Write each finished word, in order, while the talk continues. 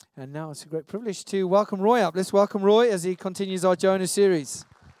And now it's a great privilege to welcome Roy up. Let's welcome Roy as he continues our Jonah series.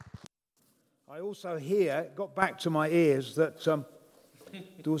 I also got back to my ears that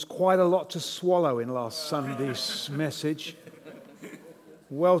there was quite a lot to swallow in last Sunday's message.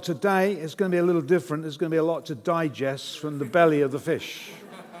 Well, today it's going to be a little different. There's going to be a lot to digest from the belly of the fish.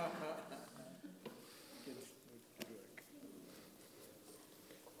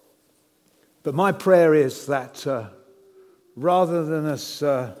 But my prayer is that rather than us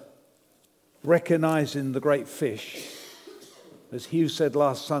recognizing the great fish, as Hugh said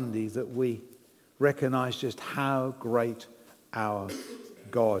last Sunday, that we recognize just how great our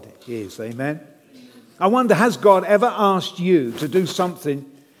God is. Amen? I wonder, has God ever asked you to do something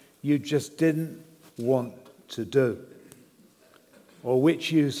you just didn't want to do, or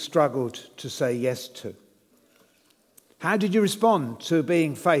which you struggled to say yes to? How did you respond to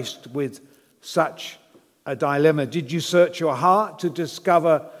being faced with such a dilemma? Did you search your heart to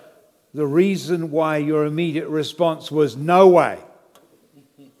discover the reason why your immediate response was no way?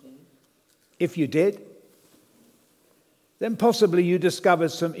 If you did, then possibly you discovered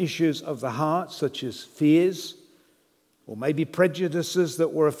some issues of the heart, such as fears, or maybe prejudices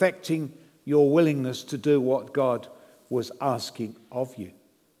that were affecting your willingness to do what God was asking of you.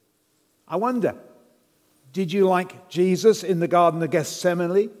 I wonder, did you, like Jesus in the Garden of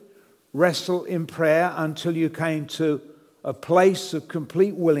Gethsemane, wrestle in prayer until you came to a place of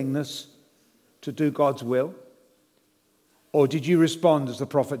complete willingness to do God's will? Or did you respond as the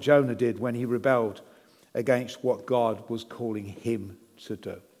prophet Jonah did when he rebelled against what God was calling him to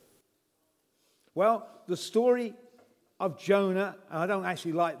do? Well, the story of Jonah, and I don't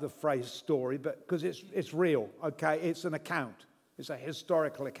actually like the phrase story, but because it's real, okay? It's an account. It's a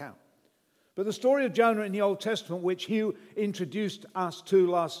historical account. But the story of Jonah in the Old Testament, which Hugh introduced us to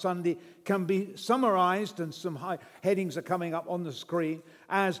last Sunday, can be summarized, and some headings are coming up on the screen,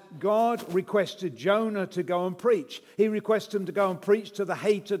 as God requested Jonah to go and preach. He requested him to go and preach to the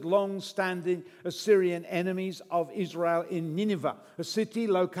hated, long-standing Assyrian enemies of Israel in Nineveh, a city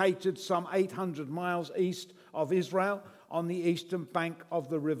located some 800 miles east of Israel on the eastern bank of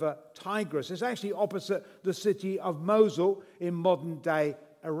the river Tigris. It's actually opposite the city of Mosul in modern-day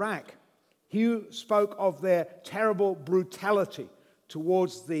Iraq. Hugh spoke of their terrible brutality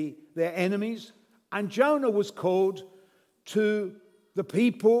towards their enemies, and Jonah was called to the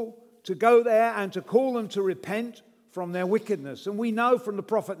people to go there and to call them to repent from their wickedness. And we know from the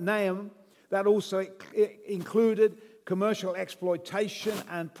prophet Nahum that also included commercial exploitation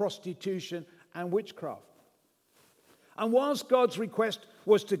and prostitution and witchcraft. And whilst God's request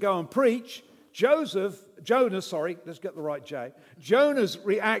was to go and preach, Jonah's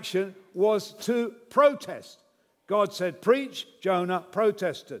reaction was to protest. God said, preach. Jonah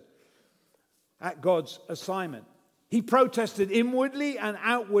protested at God's assignment. He protested inwardly, and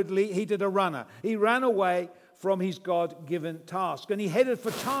outwardly he did a runner. He ran away from his God-given task, and he headed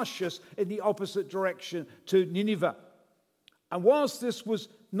for Tarshish in the opposite direction to Nineveh. And whilst this was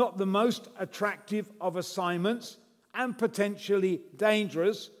not the most attractive of assignments and potentially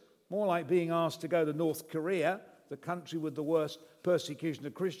dangerous, more like being asked to go to North Korea, the country with the worst persecution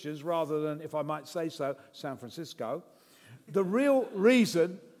of Christians, rather than, if I might say so, San Francisco. The real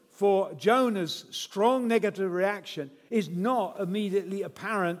reason for Jonah's strong negative reaction is not immediately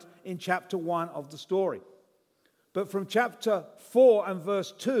apparent in chapter 1 of the story. But from chapter 4 and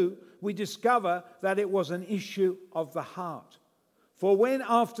verse 2, we discover that it was an issue of the heart. For when,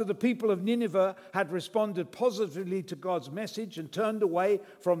 after the people of Nineveh had responded positively to God's message and turned away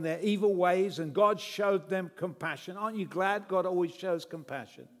from their evil ways, and God showed them compassion. Aren't you glad God always shows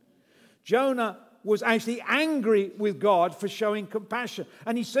compassion? Jonah was actually angry with God for showing compassion.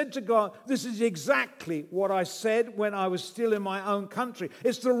 And he said to God, this is exactly what I said when I was still in my own country.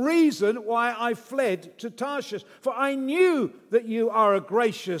 It's the reason why I fled to Tarshish. For I knew that you are a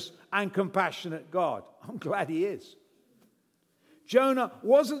gracious and compassionate God. I'm glad he is. Jonah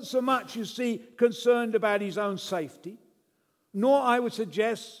wasn't so much, you see, concerned about his own safety, nor, I would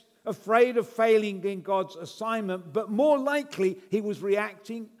suggest, afraid of failing in God's assignment, but more likely he was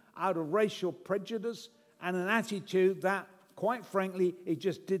reacting out of racial prejudice and an attitude that, quite frankly, he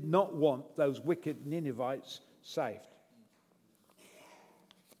just did not want those wicked Ninevites saved.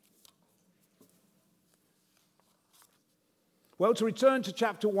 Well, to return to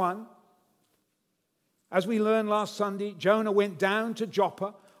chapter 1, as we learned last Sunday, Jonah went down to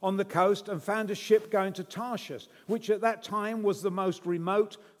Joppa on the coast and found a ship going to Tarshish, which at that time was the most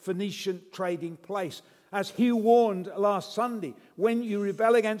remote Phoenician trading place. As Hugh warned last Sunday, when you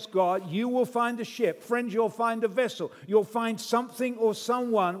rebel against God, you will find a ship. Friends, you'll find a vessel. You'll find something or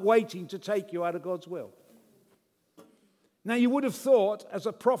someone waiting to take you out of God's will. Now, you would have thought, as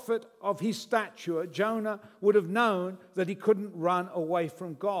a prophet of his stature, Jonah would have known that he couldn't run away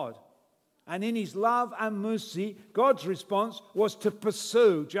from God. And in his love and mercy, God's response was to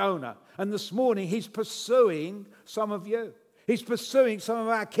pursue Jonah. And this morning, he's pursuing some of you. He's pursuing some of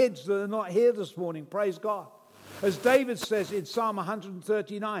our kids that are not here this morning. Praise God. As David says in Psalm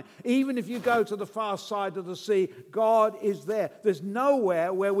 139, even if you go to the far side of the sea, God is there. There's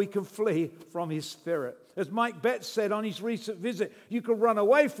nowhere where we can flee from his spirit. As Mike Betts said on his recent visit, you can run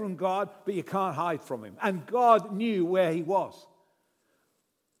away from God, but you can't hide from him. And God knew where he was.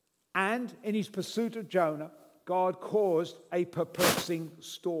 And in his pursuit of Jonah, God caused a perplexing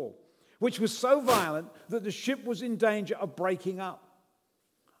storm, which was so violent that the ship was in danger of breaking up.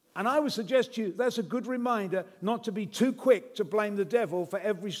 And I would suggest to you that's a good reminder not to be too quick to blame the devil for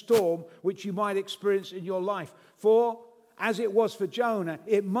every storm which you might experience in your life. For, as it was for Jonah,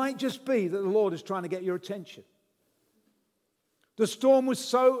 it might just be that the Lord is trying to get your attention. The storm was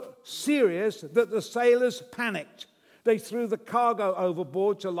so serious that the sailors panicked. They threw the cargo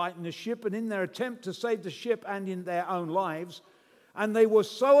overboard to lighten the ship, and in their attempt to save the ship and in their own lives, and they were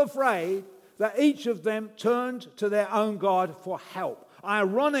so afraid that each of them turned to their own God for help.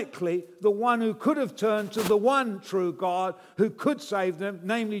 Ironically, the one who could have turned to the one true God who could save them,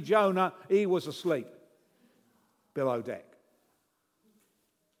 namely Jonah, he was asleep below deck.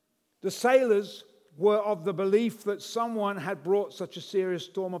 The sailors were of the belief that someone had brought such a serious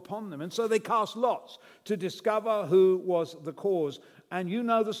storm upon them, and so they cast lots to discover who was the cause. And you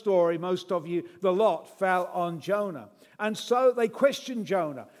know the story, most of you, the lot fell on Jonah. And so they questioned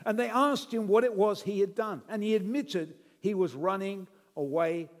Jonah, and they asked him what it was he had done. And he admitted he was running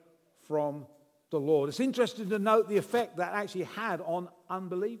away from the Lord. It's interesting to note the effect that actually had on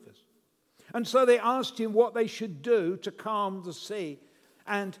unbelievers. And so they asked him what they should do to calm the sea.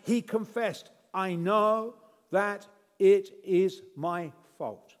 And he confessed, I know that it is my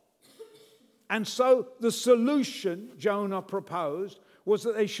fault. And so the solution Jonah proposed was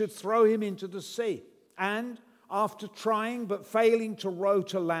that they should throw him into the sea. And after trying but failing to row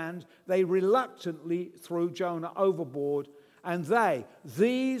to land, they reluctantly threw Jonah overboard. And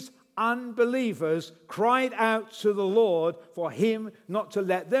these unbelievers, cried out to the Lord for him not to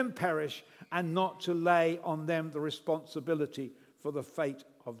let them perish and not to lay on them the responsibility for the fate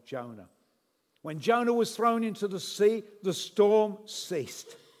of Jonah. When Jonah was thrown into the sea, the storm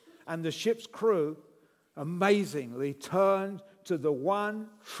ceased, and the ship's crew amazingly turned to the one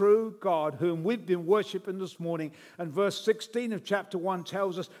true God whom we've been worshiping this morning. And verse 16 of chapter 1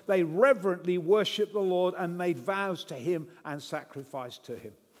 tells us they reverently worshiped the Lord and made vows to him and sacrificed to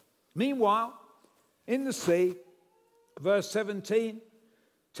him. Meanwhile, in the sea, verse 17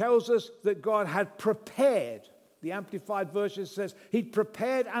 tells us that God had prepared, the Amplified Version says, he'd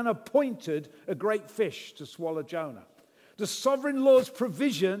prepared and appointed a great fish to swallow Jonah. The sovereign Lord's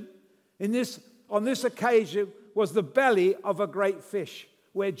provision on this occasion was the belly of a great fish,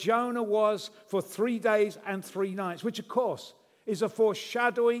 where Jonah was for 3 days and 3 nights, which of course is a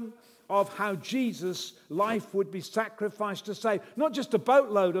foreshadowing of how Jesus' life would be sacrificed to save not just a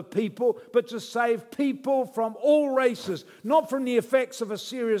boatload of people, but to save people from all races, not from the effects of a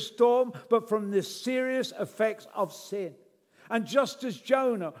serious storm, but from the serious effects of sin. And just as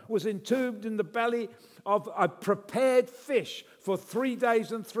Jonah was entombed in the belly of a prepared fish for 3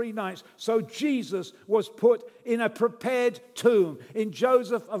 days and 3 nights, so Jesus was put in a prepared tomb, in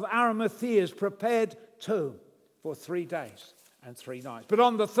Joseph of Arimathea's prepared tomb for 3 days and 3 nights. But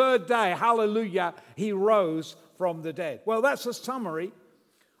on the third day, hallelujah, he rose from the dead. Well, that's a summary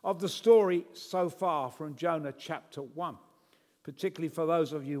of the story so far from Jonah chapter 1, particularly for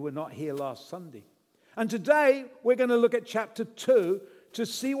those of you who were not here last Sunday. And today, we're going to look at chapter 2 to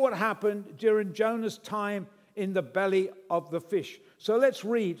see what happened during Jonah's time in the belly of the fish. So let's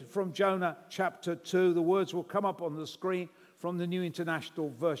read from Jonah chapter 2. The words will come up on the screen from the New International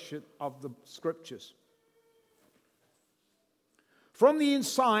Version of the Scriptures. From the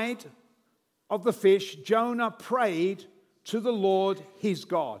inside of the fish, Jonah prayed to the Lord his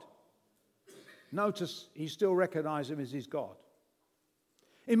God. Notice he still recognized him as his God.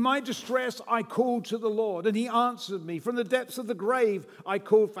 In my distress, I called to the Lord, and he answered me. From the depths of the grave, I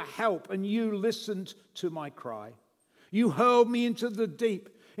called for help, and you listened to my cry. You hurled me into the deep,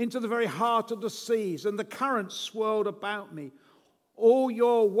 into the very heart of the seas, and the currents swirled about me. All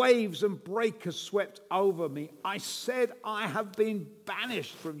your waves and breakers swept over me. I said, I have been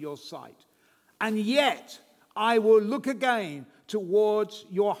banished from your sight, and yet I will look again towards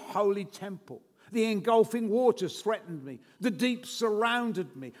your holy temple. The engulfing waters threatened me. The deep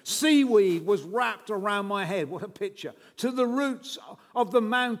surrounded me. Seaweed was wrapped around my head. What a picture. To the roots of the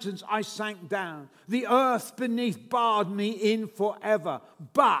mountains I sank down. The earth beneath barred me in forever.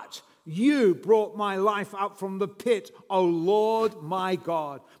 But you brought my life up from the pit, O Lord my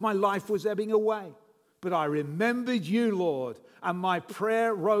God. My life was ebbing away, but I remembered you, Lord, and my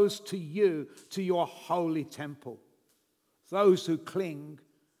prayer rose to you, to your holy temple. Those who cling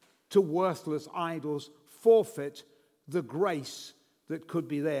to worthless idols forfeit the grace that could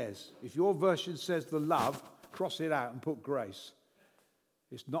be theirs. If your version says the love, cross it out and put grace.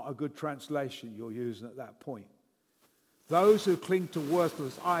 It's not a good translation you're using at that point. Those who cling to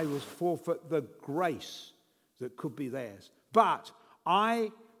worthless idols forfeit the grace that could be theirs. But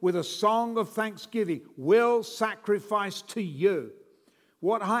I, with a song of thanksgiving, will sacrifice to you.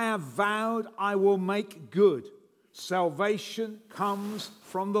 What I have vowed, I will make good. Salvation comes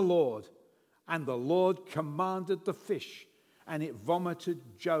from the Lord. And the Lord commanded the fish, and it vomited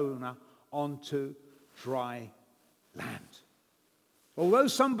Jonah onto dry land. Although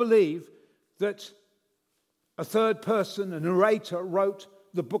some believe that a third person, a narrator, wrote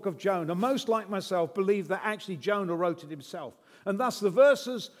the book of Jonah, most, like myself, believe that actually Jonah wrote it himself. And thus the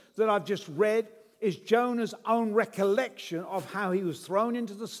verses that I've just read is Jonah's own recollection of how he was thrown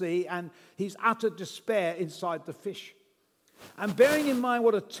into the sea and his utter despair inside the fish. And bearing in mind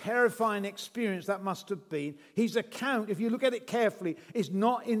what a terrifying experience that must have been, his account, if you look at it carefully, is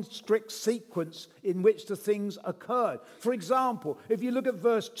not in strict sequence in which the things occurred. For example, if you look at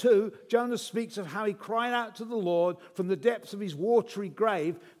verse 2, Jonah speaks of how he cried out to the Lord from the depths of his watery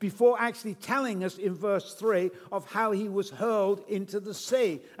grave before actually telling us in verse 3 of how he was hurled into the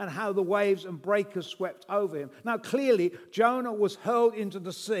sea and how the waves and breakers swept over him. Now, clearly, Jonah was hurled into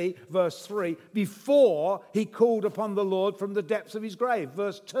the sea, verse 3, before he called upon the Lord from the depths of his grave,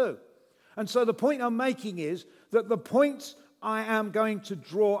 verse 2. And so the point I'm making is that the points I am going to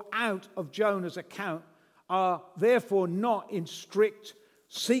draw out of Jonah's account are therefore not in strict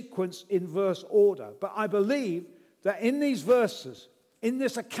sequence in verse order. But I believe that in these verses, in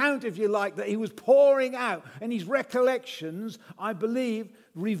this account, if you like, that he was pouring out, and his recollections, I believe,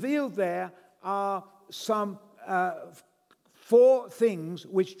 revealed there are some 4 things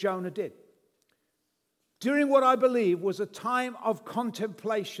which Jonah did. During what I believe was a time of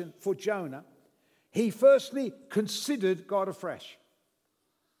contemplation for Jonah, he firstly considered God afresh.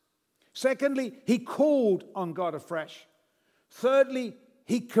 Secondly, he called on God afresh. Thirdly,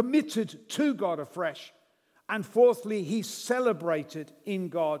 he committed to God afresh. And fourthly, he celebrated in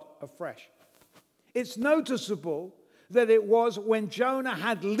God afresh. It's noticeable that it was when Jonah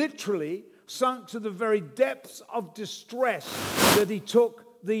had literally sunk to the very depths of distress that he took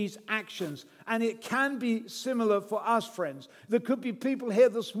these actions. And it can be similar for us, friends. There could be people here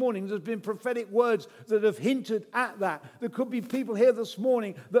this morning, there's been prophetic words that have hinted at that. There could be people here this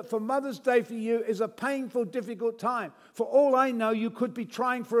morning that for Mother's Day for you is a painful, difficult time. For all I know, you could be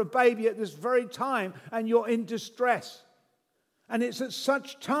trying for a baby at this very time and you're in distress. And it's at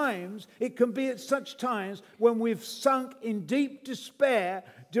such times, it can be at such times when we've sunk in deep despair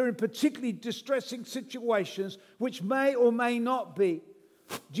during particularly distressing situations, which may or may not be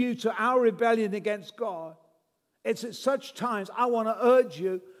due to our rebellion against God. It's at such times I want to urge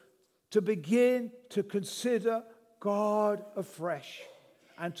you to begin to consider God afresh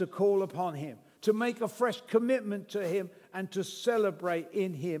and to call upon Him, to make a fresh commitment to Him and to celebrate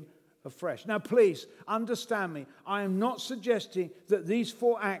in Him afresh. Now, please understand me. I am not suggesting that these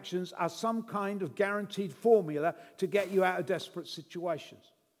 4 actions are some kind of guaranteed formula to get you out of desperate situations.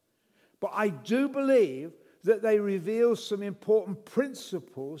 But I do believe that they reveal some important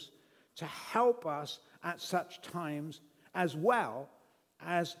principles to help us at such times, as well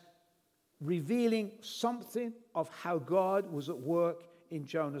as revealing something of how God was at work in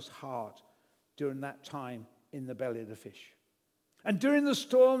Jonah's heart during that time in the belly of the fish. And during the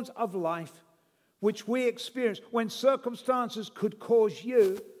storms of life which we experience, when circumstances could cause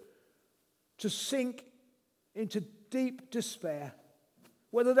you to sink into deep despair,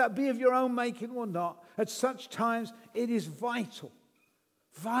 whether that be of your own making or not, at such times it is vital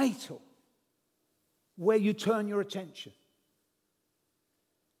where you turn your attention.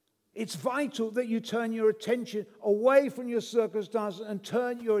 It's vital that you turn your attention away from your circumstances and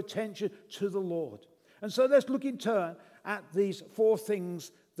turn your attention to the Lord. And so let's look in turn at these 4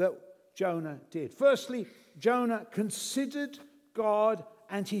 things that Jonah did. Firstly, Jonah considered God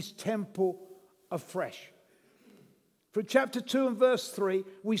and his temple afresh. From chapter 2 and verse 3,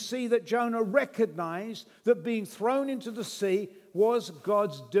 we see that Jonah recognized that being thrown into the sea was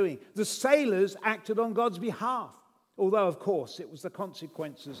God's doing. The sailors acted on God's behalf, although, of course, it was the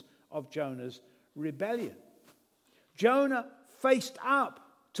consequences of Jonah's rebellion. Jonah faced up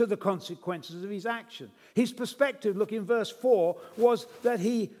to the consequences of his action. His perspective, look in verse 4, was that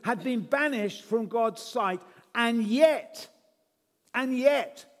he had been banished from God's sight, and yet,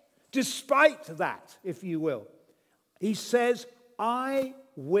 despite that, if you will, he says, I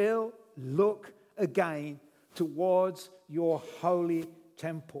will look again towards your holy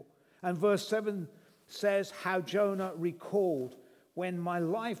temple. And verse 7 says how Jonah recalled when my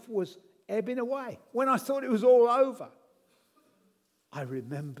life was ebbing away, when I thought it was all over, I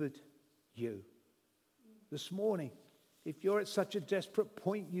remembered you. This morning, if you're at such a desperate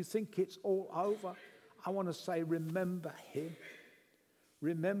point, you think it's all over, I want to say, remember him.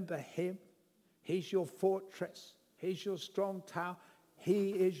 Remember him. He's your fortress. He's your strong tower.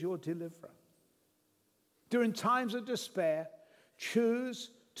 He is your deliverer. During times of despair, choose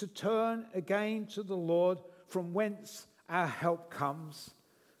to turn again to the Lord from whence our help comes.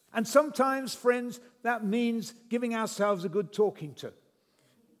 And sometimes, friends, that means giving ourselves a good talking to.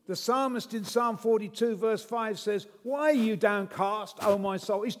 The psalmist in Psalm 42 verse 5 says, why are you downcast, O my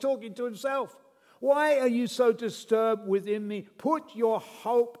soul? He's talking to himself. Why are you so disturbed within me? Put your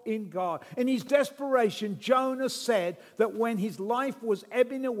hope in God. In his desperation, Jonah said that when his life was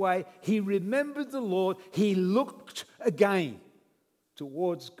ebbing away, he remembered the Lord. He looked again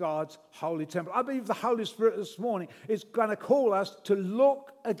towards God's holy temple. I believe the Holy Spirit this morning is going to call us to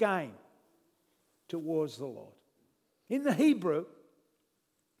look again towards the Lord. In the Hebrew,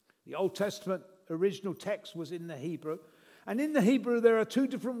 the Old Testament original text was in the Hebrew. And in the Hebrew, there are two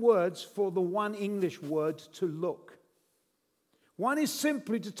different words for the one English word, to look. One is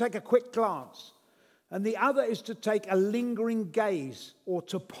simply to take a quick glance, and the other is to take a lingering gaze or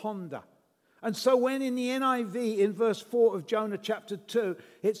to ponder. And so when in the NIV, in verse 4 of Jonah chapter 2,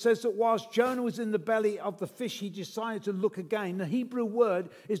 it says that whilst Jonah was in the belly of the fish, he decided to look again. The Hebrew word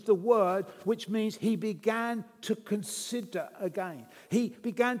is the word which means he began to consider again. He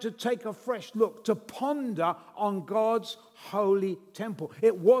began to take a fresh look, to ponder on God's holy temple.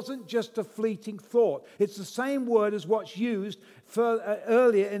 It wasn't just a fleeting thought. It's the same word as what's used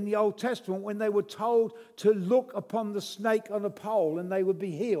earlier in the Old Testament when they were told to look upon the snake on a pole and they would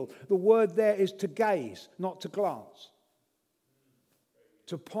be healed. The word there is to gaze, not to glance.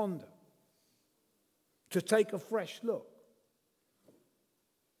 To ponder. To take a fresh look.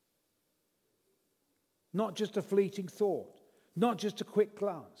 Not just a fleeting thought. Not just a quick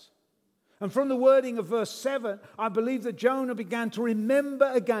glance. And from the wording of verse 7, I believe that Jonah began to remember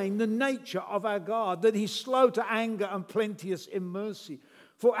again the nature of our God, that he's slow to anger and plenteous in mercy.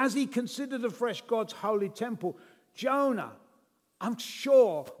 For as he considered afresh God's holy temple, Jonah, I'm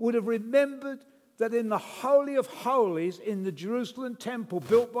sure, would have remembered that in the Holy of Holies in the Jerusalem temple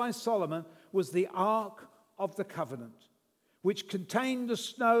built by Solomon was the Ark of the Covenant, which contained the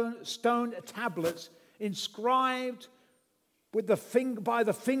stone tablets inscribed by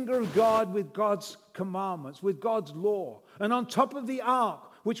the finger of God with God's commandments, with God's law. And on top of the ark,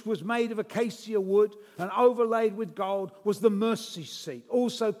 which was made of acacia wood and overlaid with gold, was the mercy seat,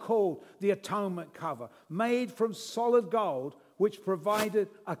 also called the atonement cover, made from solid gold, which provided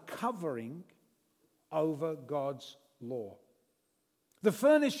a covering over God's law. The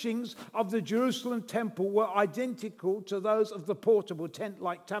furnishings of the Jerusalem temple were identical to those of the portable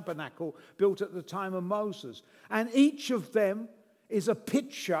tent-like tabernacle built at the time of Moses. And each of them is a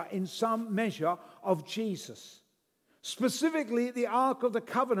picture in some measure of Jesus. Specifically, the Ark of the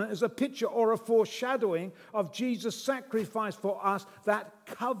Covenant is a picture or a foreshadowing of Jesus' sacrifice for us that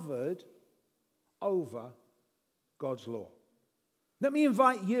covered over God's law. Let me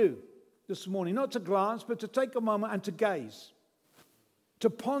invite you this morning, not to glance, but to take a moment and to gaze. To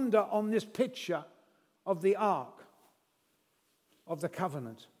ponder on this picture of the Ark of the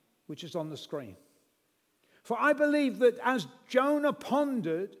Covenant, which is on the screen. For I believe that as Jonah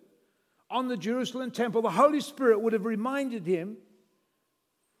pondered on the Jerusalem temple, the Holy Spirit would have reminded him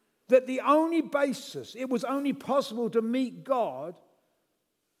that the only basis, it was only possible to meet God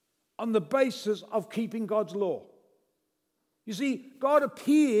on the basis of keeping God's law. You see, God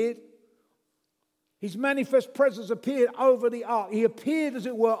appeared. His manifest presence appeared over the ark. He appeared, as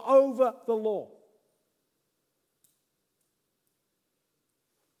it were, over the law.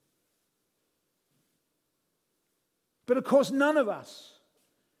 But of course, none of us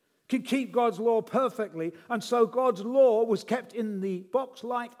can keep God's law perfectly. And so God's law was kept in the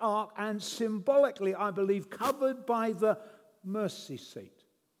box-like ark and symbolically, I believe, covered by the mercy seat.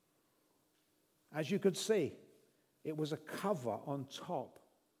 As you could see, it was a cover on top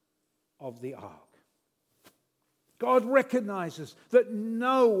of the ark. God recognizes that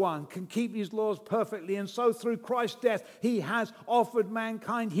no one can keep his laws perfectly, and so through Christ's death, he has offered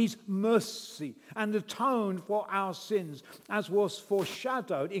mankind his mercy and atoned for our sins, as was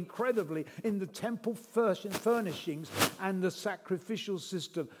foreshadowed incredibly in the temple furnishings and the sacrificial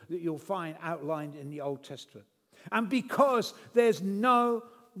system that you'll find outlined in the Old Testament. And because there's no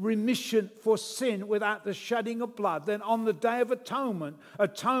remission for sin without the shedding of blood, then on the Day of Atonement,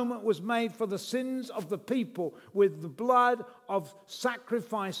 atonement was made for the sins of the people with the blood of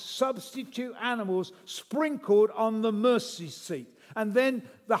sacrificed substitute animals sprinkled on the mercy seat. And then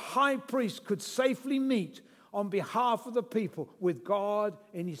the high priest could safely meet on behalf of the people with God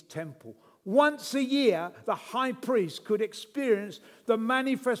in his temple. Once a year, the high priest could experience the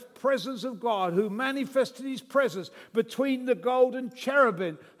manifest presence of God, who manifested his presence between the golden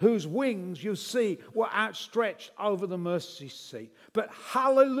cherubim, whose wings, you see, were outstretched over the mercy seat. But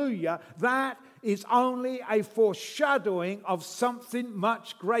hallelujah, that is only a foreshadowing of something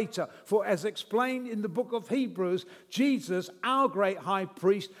much greater. For as explained in the book of Hebrews, Jesus, our great high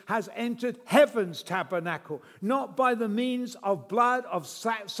priest, has entered heaven's tabernacle, not by the means of blood of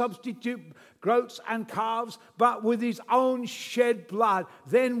substitute goats and calves, but with his own shed blood.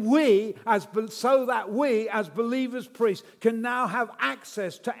 Then so that we as believers priests can now have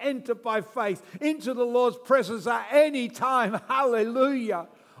access to enter by faith into the Lord's presence at any time. Hallelujah.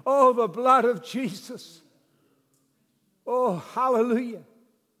 Oh, the blood of Jesus. Oh, hallelujah.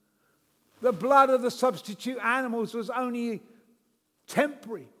 The blood of the substitute animals was only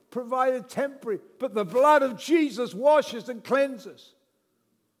temporary, provided temporary, but the blood of Jesus washes and cleanses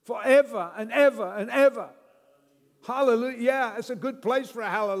forever and ever and ever. Hallelujah. Yeah, it's a good place for a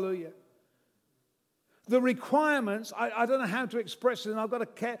hallelujah. The requirements, I don't know how to express it, and I've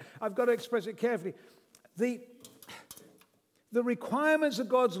got to express it carefully. The requirements of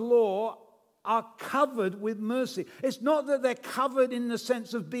God's law are covered with mercy. It's not that they're covered in the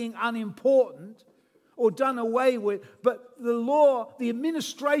sense of being unimportant or done away with, but the law, the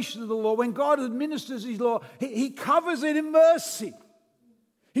administration of the law, when God administers his law, he covers it in mercy.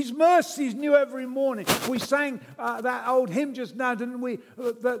 His mercy is new every morning. We sang that old hymn just now, didn't we?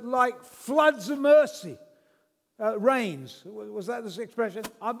 That like floods of mercy. Rains. Was that this expression?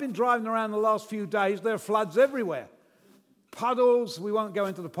 I've been driving around the last few days. There are floods everywhere. Puddles. We won't go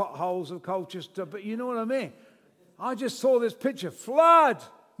into the potholes of Colchester, but you know what I mean. I just saw this picture. Flood.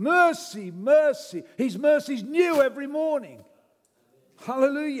 Mercy. Mercy. His mercy's new every morning.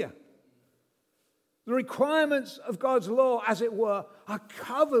 Hallelujah. The requirements of God's law, as it were, are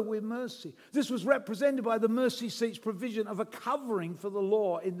covered with mercy. This was represented by the mercy seat's provision of a covering for the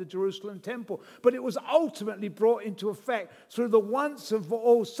law in the Jerusalem temple. But it was ultimately brought into effect through the once and for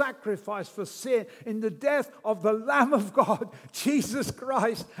all sacrifice for sin in the death of the Lamb of God, Jesus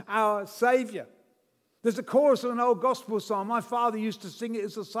Christ, our Savior. There's a chorus of an old gospel song. My father used to sing it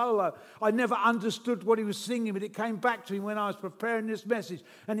as a solo. I never understood what he was singing, but it came back to me when I was preparing this message.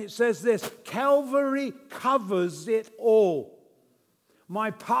 And it says this: Calvary covers it all. My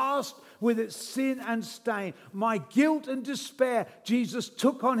past with its sin and stain, my guilt and despair, Jesus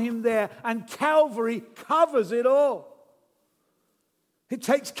took on him there, and Calvary covers it all. It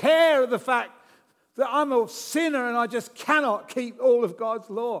takes care of the fact that I'm a sinner and I just cannot keep all of God's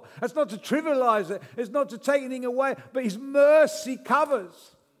law. That's not to trivialize it. It's not to take anything away, but his mercy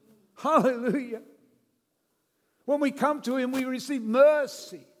covers. Hallelujah. When we come to him, we receive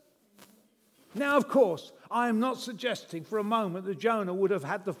mercy. Now, of course, I am not suggesting for a moment that Jonah would have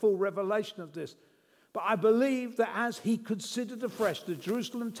had the full revelation of this. But I believe that as he considered afresh the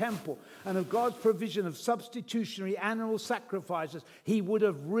Jerusalem temple and of God's provision of substitutionary animal sacrifices, he would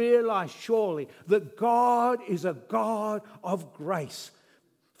have realized surely that God is a God of grace,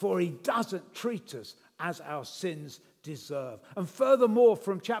 for he doesn't treat us as our sins deserve. And furthermore,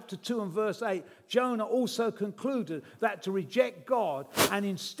 from chapter 2 and verse 8, Jonah also concluded that to reject God and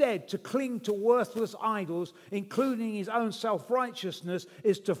instead to cling to worthless idols, including his own self-righteousness,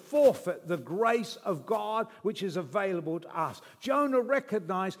 is to forfeit the grace of God which is available to us. Jonah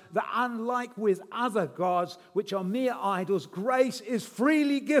recognized that unlike with other gods, which are mere idols, grace is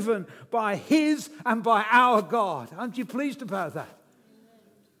freely given by his and by our God. Aren't you pleased about that?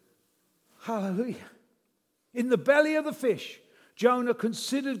 Hallelujah. In the belly of the fish, Jonah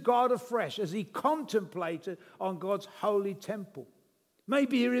considered God afresh as he contemplated on God's holy temple.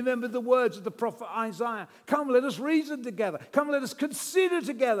 Maybe he remembered the words of the prophet Isaiah. Come, let us reason together. Come, let us consider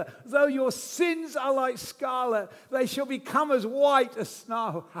together. Though your sins are like scarlet, they shall become as white as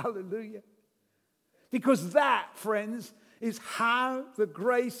snow. Hallelujah. Because that, friends, is how the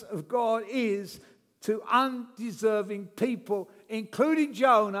grace of God is to undeserving people, including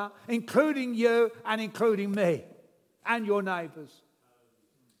Jonah, including you, and including me. and your neighbours.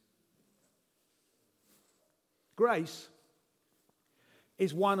 Grace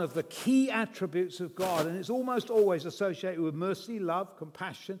is one of the key attributes of God, and it's almost always associated with mercy, love,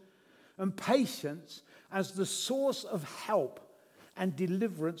 compassion, and patience as the source of help and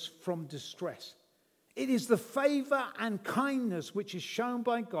deliverance from distress. It is the favour and kindness which is shown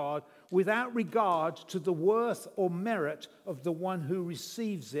by God without regard to the worth or merit of the one who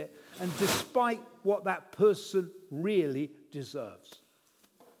receives it, and despite what that person really deserves.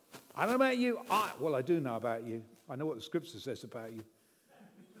 I don't know about you. I do know about you. I know what the scripture says about you.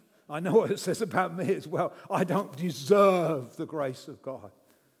 I know what it says about me as well. I don't deserve the grace of God.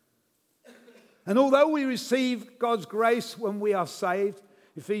 And although we receive God's grace when we are saved,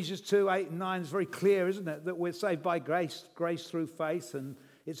 Ephesians 2, 8 and 9 is very clear, isn't it? That we're saved by grace through faith, and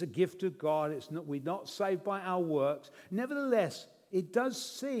it's a gift of God. We're not saved by our works. Nevertheless, it does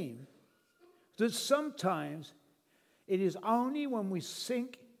seem that sometimes it is only when we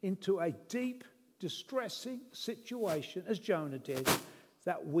sink into a deep, distressing situation, as Jonah did,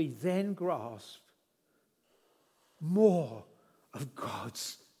 that we then grasp more of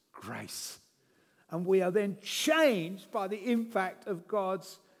God's grace. And we are then changed by the impact of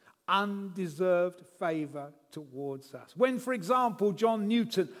God's undeserved favour towards us. When, for example, John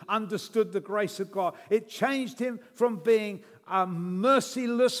Newton understood the grace of God, it changed him from being a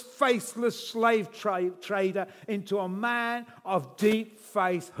merciless, faithless slave trader into a man of deep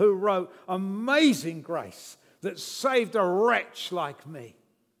faith who wrote Amazing Grace that saved a wretch like me.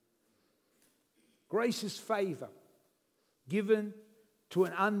 Grace is favour given to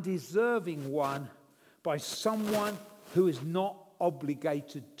an undeserving one by someone who is not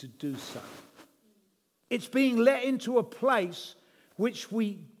obligated to do so. It's being let into a place which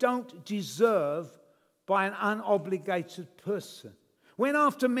we don't deserve by an unobligated person. When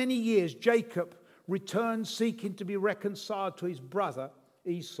after many years Jacob returned seeking to be reconciled to his brother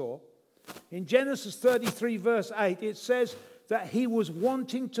Esau, in Genesis 33 verse 8 it says that he was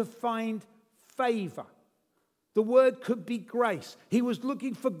wanting to find favour. The word could be grace. He was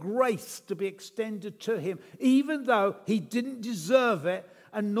looking for grace to be extended to him, even though he didn't deserve it,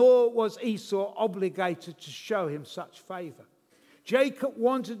 and nor was Esau obligated to show him such favour. Jacob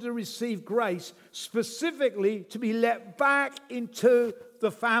wanted to receive grace specifically to be let back into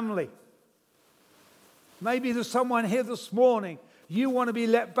the family. Maybe there's someone here this morning, you want to be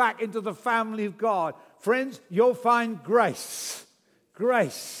let back into the family of God. Friends, you'll find grace.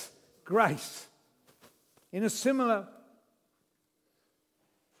 Grace. Grace. In a similar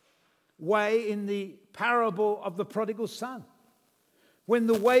way, in the parable of the prodigal son, when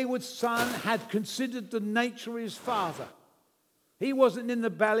the wayward son had considered the nature of his father, he wasn't in the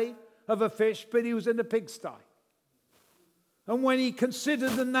belly of a fish, but he was in the pigsty. And when he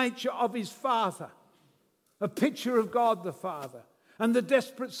considered the nature of his father, a picture of God the Father, and the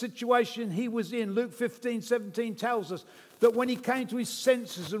desperate situation he was in, Luke 15:17 tells us that when he came to his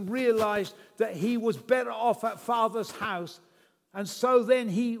senses and realized that he was better off at Father's house, and so then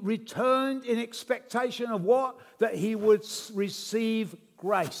he returned in expectation of what? That he would receive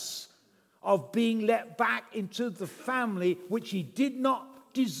grace of being let back into the family which he did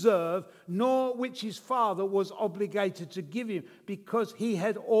not deserve, nor which his father was obligated to give him, because he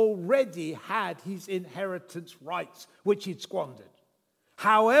had already had his inheritance rights, which he'd squandered.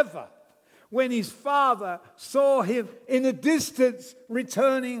 However, when his father saw him in a distance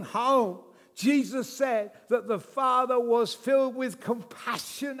returning home, Jesus said that the father was filled with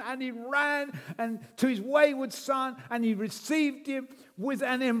compassion, and he ran to his wayward son and he received him with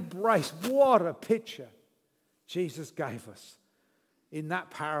an embrace. What a picture Jesus gave us in that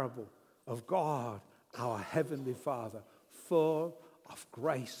parable of God, our Heavenly Father, full of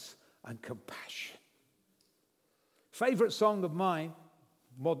grace and compassion. Favorite song of mine,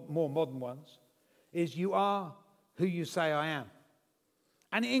 more modern ones, is You Are Who You Say I Am.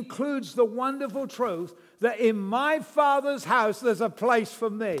 And it includes the wonderful truth that in my Father's house there's a place for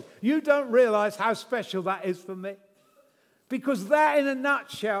me. You don't realize how special that is for me. Because that, in a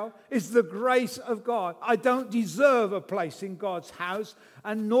nutshell, is the grace of God. I don't deserve a place in God's house,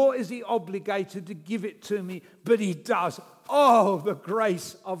 and nor is he obligated to give it to me, but he does. Oh, the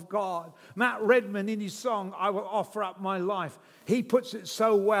grace of God. Matt Redman, in his song, I Will Offer Up My Life, he puts it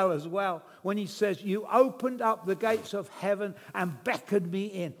so well as well when he says, you opened up the gates of heaven and beckoned me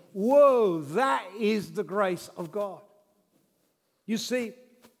in. Whoa, that is the grace of God. You see,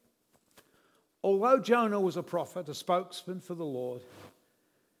 although Jonah was a prophet, a spokesman for the Lord,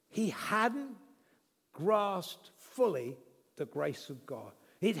 he hadn't grasped fully the grace of God.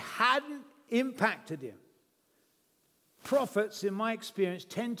 It hadn't impacted him. Prophets, in my experience,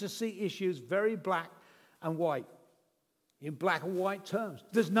 tend to see issues very black and white. in black and white terms.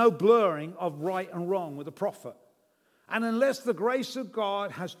 There's no blurring of right and wrong with a prophet. And unless the grace of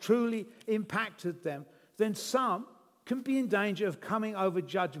God has truly impacted them, then some can be in danger of coming over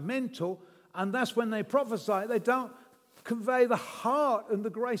judgmental, and that's when they prophesy, they don't convey the heart and the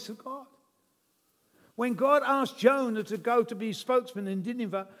grace of God. When God asked Jonah to go to be spokesman in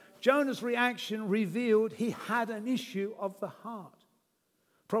Nineveh, Jonah's reaction revealed he had an issue of the heart.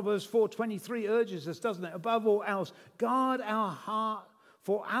 Proverbs 4:23 urges us, doesn't it? Above all else, guard our heart,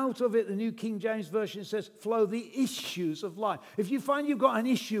 for out of it, the New King James Version says, flow the issues of life. If you find you've got an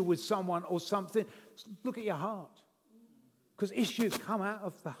issue with someone or something, look at your heart. Because issues come out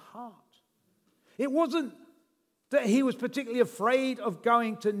of the heart. It wasn't that he was particularly afraid of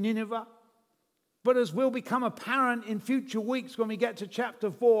going to Nineveh. But as will become apparent in future weeks when we get to chapter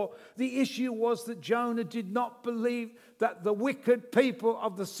 4, the issue was that Jonah did not believe that the wicked people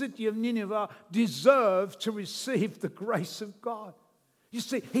of the city of Nineveh deserved to receive the grace of God. You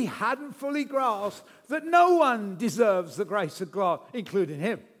see, he hadn't fully grasped that no one deserves the grace of God, including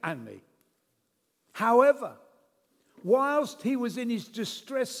him and me. However, whilst he was in his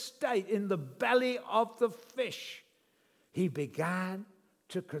distressed state in the belly of the fish, he began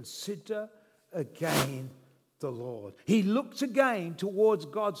to consider again the Lord. He looked again towards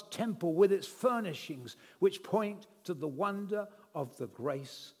God's temple with its furnishings, which point to the wonder of the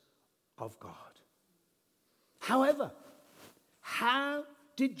grace of God. However, how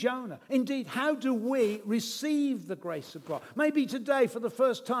did Jonah, indeed, how do we receive the grace of God? Maybe today, for the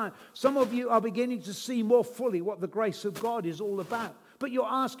first time, some of you are beginning to see more fully what the grace of God is all about. But you're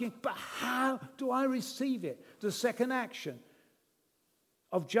asking, but how do I receive it? The second action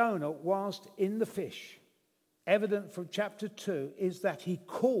of Jonah whilst in the fish, evident from chapter 2, is that he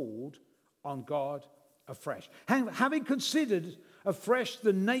called on God afresh. Having considered afresh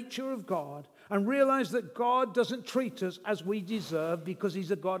the nature of God and realized that God doesn't treat us as we deserve because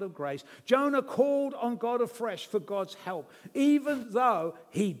he's a God of grace, Jonah called on God afresh for God's help, even though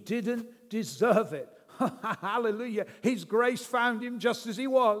he didn't deserve it. Hallelujah. His grace found him just as he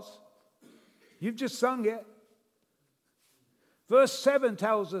was. You've just sung it. Verse 7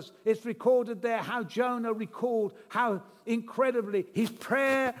 tells us, it's recorded there, how Jonah recalled how incredibly his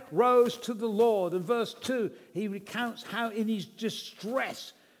prayer rose to the Lord. And verse 2, he recounts how in his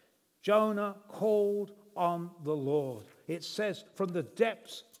distress, Jonah called on the Lord. It says, from the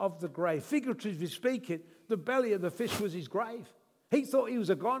depths of the grave. Figuratively speaking, the belly of the fish was his grave. He thought he was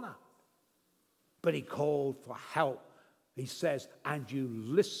a goner. But he called for help. He says, and you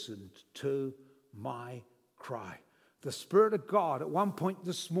listened to my cry. The Spirit of God at one point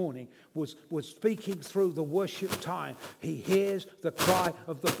this morning was speaking through the worship time. He hears the cry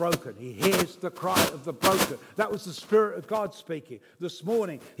of the broken. He hears the cry of the broken. That was the Spirit of God speaking. This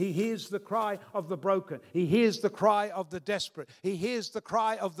morning, he hears the cry of the broken. He hears the cry of the desperate. He hears the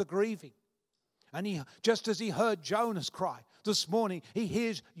cry of the grieving. And just as he heard Jonah's cry, this morning, he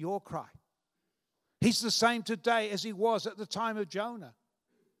hears your cry. He's the same today as he was at the time of Jonah.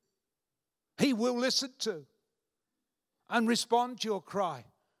 He will listen to and respond to your cry.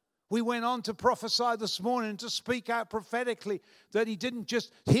 We went on to prophesy this morning, to speak out prophetically, that he didn't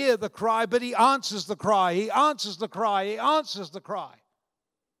just hear the cry, but he answers the cry. He answers the cry. He answers the cry.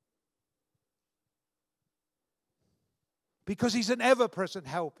 Because he's an ever-present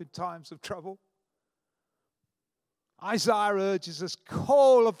help in times of trouble. Isaiah urges us,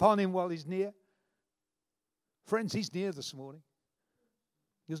 call upon him while he's near. Friends, he's near this morning.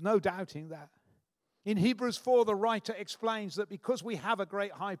 There's no doubting that. In Hebrews 4, the writer explains that because we have a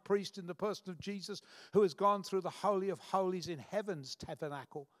great high priest in the person of Jesus who has gone through the Holy of Holies in heaven's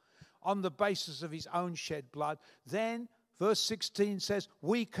tabernacle on the basis of his own shed blood, then verse 16 says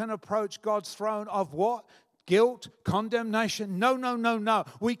we can approach God's throne of what? Guilt, condemnation? No.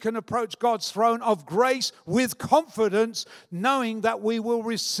 We can approach God's throne of grace with confidence, knowing that we will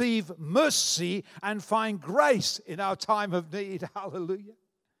receive mercy and find grace in our time of need. Hallelujah.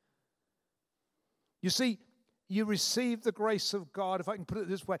 You see, you receive the grace of God, if I can put it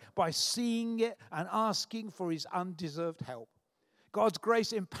this way, by seeing it and asking for his undeserved help. God's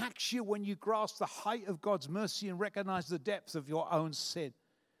grace impacts you when you grasp the height of God's mercy and recognize the depth of your own sin.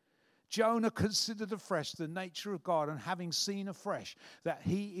 Jonah considered afresh the nature of God, and having seen afresh that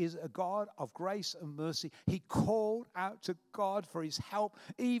he is a God of grace and mercy, he called out to God for his help,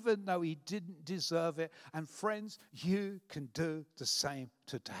 even though he didn't deserve it. And friends, you can do the same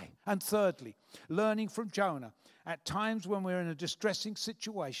today. And thirdly, learning from Jonah, at times when we're in a distressing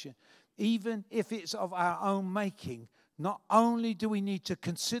situation, even if it's of our own making, not only do we need to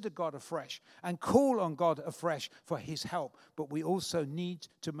consider God afresh and call on God afresh for his help, but we also need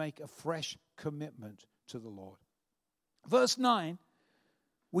to make a fresh commitment to the Lord. Verse 9,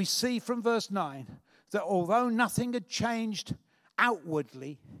 we see from verse 9 that although nothing had changed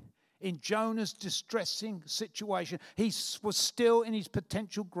outwardly in Jonah's distressing situation, he was still in his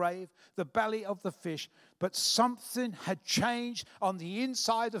potential grave, the belly of the fish, but something had changed on the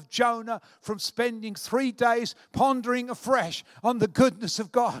inside of Jonah from spending 3 days pondering afresh on the goodness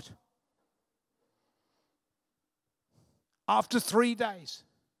of God. After 3 days,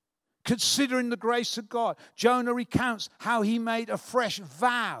 considering the grace of God, Jonah recounts how he made a fresh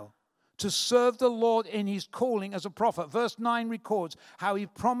vow to serve the Lord in his calling as a prophet. Verse 9 records how he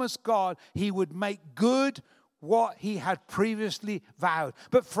promised God he would make good what he had previously vowed.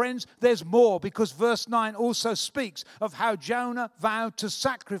 But friends, there's more, because verse 9 also speaks of how Jonah vowed to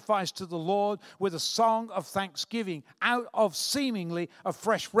sacrifice to the Lord with a song of thanksgiving out of seemingly a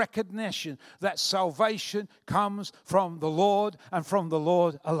fresh recognition that salvation comes from the Lord and from the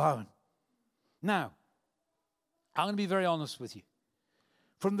Lord alone. Now, I'm going to be very honest with you.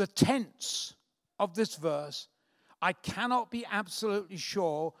 From the tense of this verse, I cannot be absolutely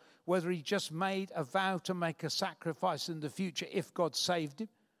sure whether he just made a vow to make a sacrifice in the future if God saved him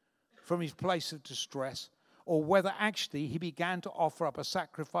from his place of distress, or whether actually he began to offer up a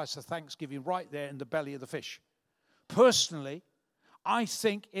sacrifice of thanksgiving right there in the belly of the fish. Personally, I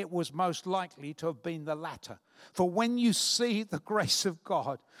think it was most likely to have been the latter. For when you see the grace of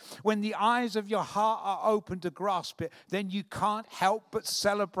God, when the eyes of your heart are open to grasp it, then you can't help but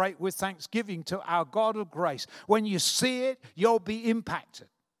celebrate with thanksgiving to our God of grace. When you see it, you'll be impacted.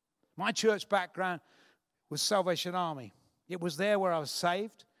 My church background was Salvation Army. It was there where I was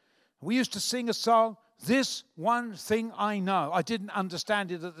saved. We used to sing a song, "This one thing I know." I didn't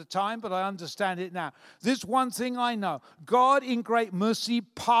understand it at the time, but I understand it now. This one thing I know. God in great mercy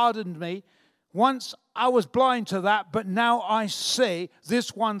pardoned me. Once I was blind to that, but now I see.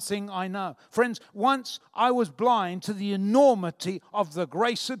 This one thing I know. Friends, once I was blind to the enormity of the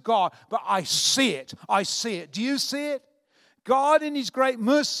grace of God, but I see it. I see it. Do you see it? God in his great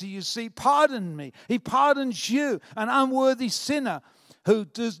mercy, you see, pardoned me. He pardons you, an unworthy sinner who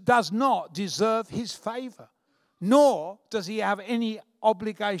does not deserve his favor, nor does he have any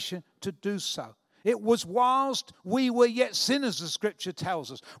obligation to do so. It was whilst we were yet sinners, the scripture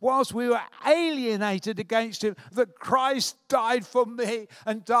tells us, whilst we were alienated against him, that Christ died for me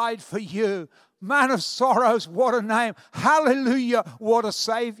and died for you. Man of sorrows, what a name. Hallelujah, what a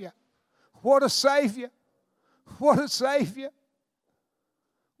Savior. What a Savior. What a Savior.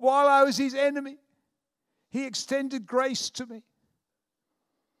 While I was his enemy, he extended grace to me.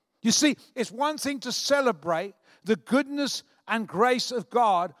 You see, it's one thing to celebrate the goodness and grace of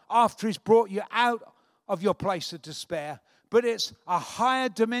God after he's brought you out of your place of despair, but it's a higher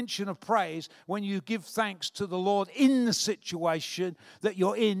dimension of praise when you give thanks to the Lord in the situation that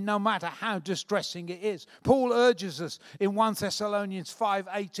you're in, no matter how distressing it is. Paul urges us in 1 Thessalonians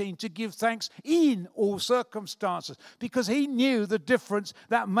 5:18 to give thanks in all circumstances, because he knew the difference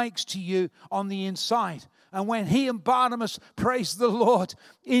that makes to you on the inside. And when he and Barnabas praised the Lord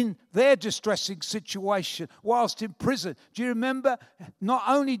in their distressing situation whilst in prison, do you remember? Not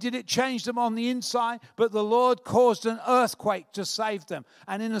only did it change them on the inside, but the Lord caused an earthquake to save them.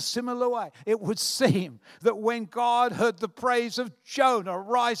 And in a similar way, it would seem that when God heard the praise of Jonah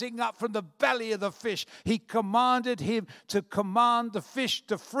rising up from the belly of the fish, he commanded him to command the fish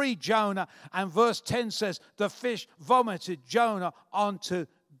to free Jonah. And verse 10 says, the fish vomited Jonah onto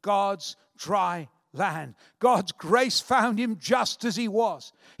God's dry land. God's grace found him just as he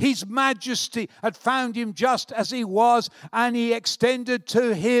was. His majesty had found him just as he was, and he extended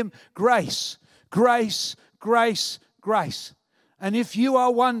to him grace, grace, grace, grace. And if you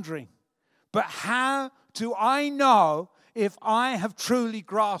are wondering, but how do I know if I have truly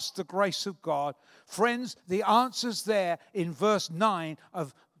grasped the grace of God? Friends, the answer's there in verse 9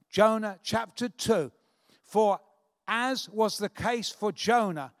 of Jonah chapter 2. For as was the case for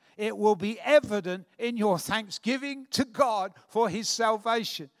Jonah, it will be evident in your thanksgiving to God for his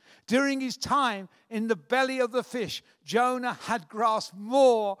salvation. During his time in the belly of the fish, Jonah had grasped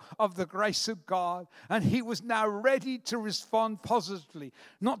more of the grace of God, and he was now ready to respond positively,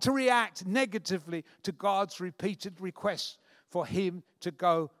 not to react negatively to God's repeated requests for him to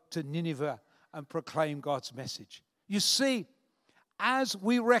go to Nineveh and proclaim God's message. You see, as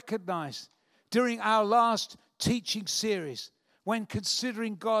we recognize during our last teaching series, when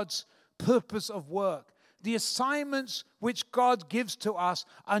considering God's purpose of work, the assignments which God gives to us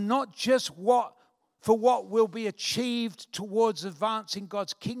are not just what will be achieved towards advancing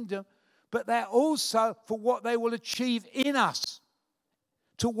God's kingdom, but they're also for what they will achieve in us,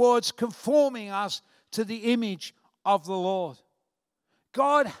 towards conforming us to the image of the Lord.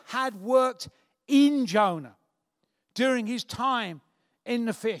 God had worked in Jonah during his time in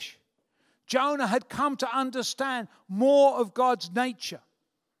the fish. Jonah had come to understand more of God's nature.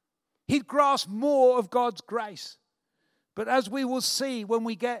 He'd grasped more of God's grace. But as we will see when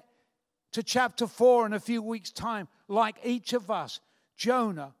we get to chapter 4 in a few weeks' time, like each of us,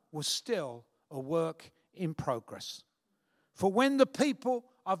 Jonah was still a work in progress. For when the people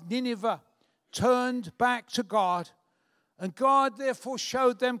of Nineveh turned back to God, and God therefore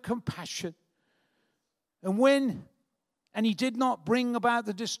showed them compassion, and he did not bring about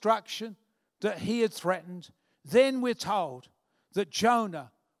the destruction that he had threatened, then we're told that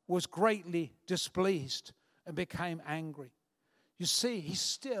Jonah was greatly displeased and became angry. You see, he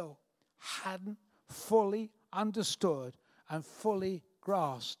still hadn't fully understood and fully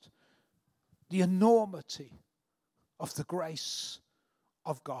grasped the enormity of the grace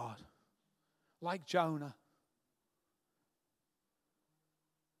of God. Like Jonah,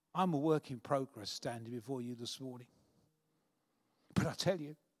 I'm a work in progress standing before you this morning. But I tell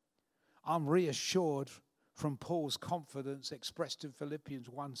you, I'm reassured from Paul's confidence expressed in Philippians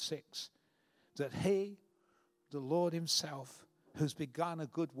 1:6 that he, the Lord himself, who's begun a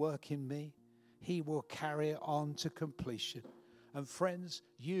good work in me, he will carry it on to completion. And friends,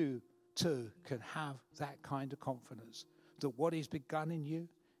 you too can have that kind of confidence that what he's begun in you,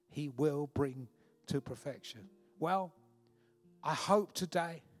 he will bring to perfection. Well, I hope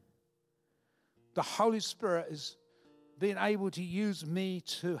today the Holy Spirit is being able to use me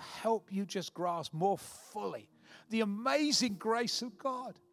to help you just grasp more fully the amazing grace of God.